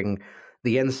and hearing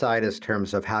the insight in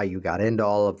terms of how you got into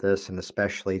all of this, and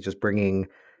especially just bringing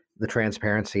the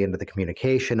transparency into the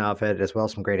communication of it, as well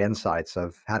as some great insights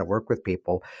of how to work with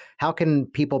people. How can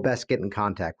people best get in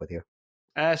contact with you?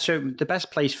 So the best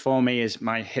place for me is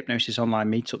my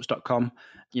hypnosisonlinemeetups.com.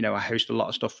 I host a lot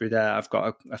of stuff through there. I've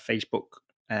got a Facebook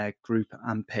group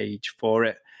and page for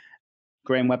it.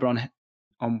 Graham Webber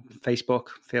on Facebook.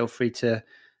 Feel free to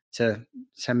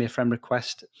send me a friend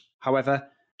request. However,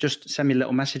 just send me a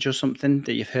little message or something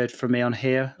that you've heard from me on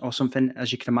here or something.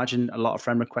 As you can imagine, a lot of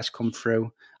friend requests come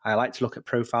through. I like to look at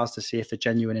profiles to see if they're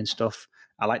genuine and stuff.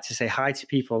 I like to say hi to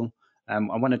people.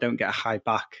 And when I don't get a hi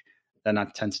back, then I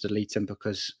tend to delete them,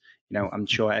 because, I'm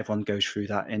sure everyone goes through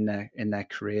that in their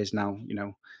careers now.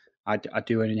 I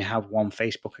do only have one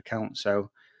Facebook account,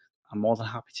 so I'm more than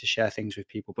happy to share things with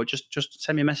people. But just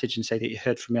send me a message and say that you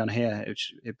heard from me on here.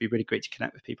 It'd be really great to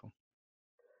connect with people.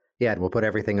 Yeah, and we'll put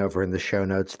everything over in the show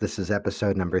notes. This is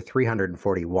episode number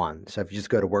 341. So if you just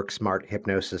go to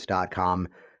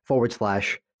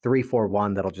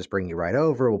worksmarthypnosis.com/341, that'll just bring you right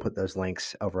over. We'll put those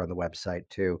links over on the website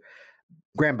too.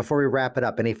 Graham, before we wrap it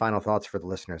up, any final thoughts for the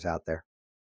listeners out there?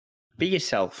 Be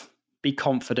yourself, be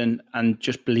confident, and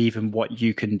just believe in what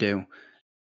you can do.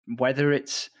 Whether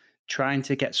it's trying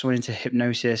to get someone into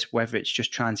hypnosis, whether it's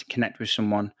just trying to connect with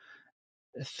someone,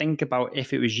 think about,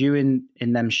 if it was you in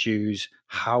them shoes,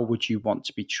 how would you want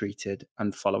to be treated,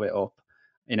 and follow it up.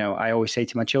 I always say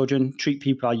to my children, treat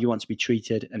people how you want to be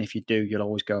treated. And if you do, you'll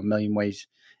always go a million ways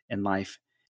in life.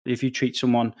 If you treat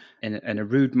someone in a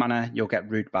rude manner, you'll get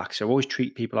rude back. So always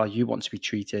treat people how you want to be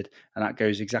treated. And that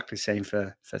goes exactly the same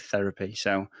for therapy.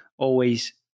 So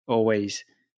always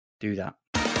do that.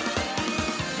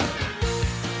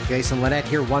 Jason Linett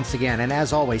here once again. And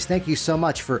as always, thank you so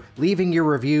much for leaving your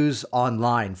reviews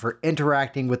online, for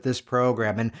interacting with this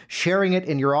program and sharing it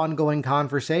in your ongoing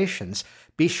conversations.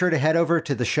 Be sure to head over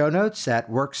to the show notes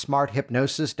at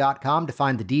worksmarthypnosis.com to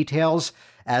find the details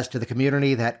as to the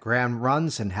community that Graham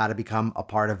runs and how to become a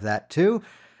part of that too.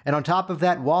 And on top of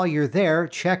that, while you're there,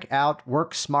 check out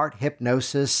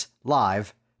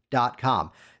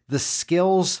worksmarthypnosislive.com. The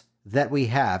skills that we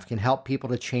have can help people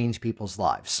to change people's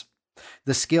lives.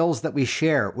 The skills that we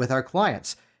share with our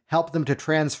clients help them to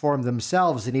transform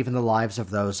themselves and even the lives of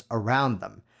those around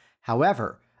them.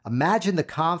 However, imagine the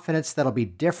confidence that'll be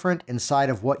different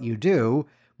inside of what you do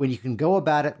when you can go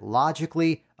about it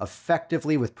logically,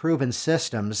 effectively, with proven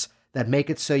systems that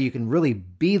make it so you can really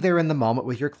be there in the moment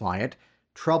with your client,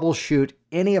 troubleshoot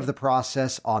any of the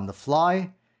process on the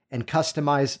fly, and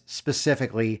customize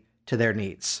specifically to their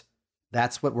needs.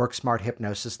 That's what WorkSmart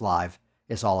Hypnosis Live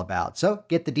is all about. So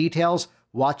get the details,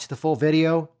 watch the full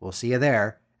video. We'll see you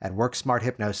there at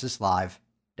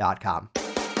worksmarthypnosislive.com.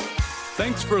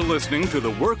 Thanks for listening to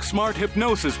the WorkSmart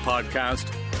Hypnosis podcast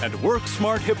at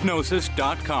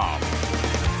worksmarthypnosis.com.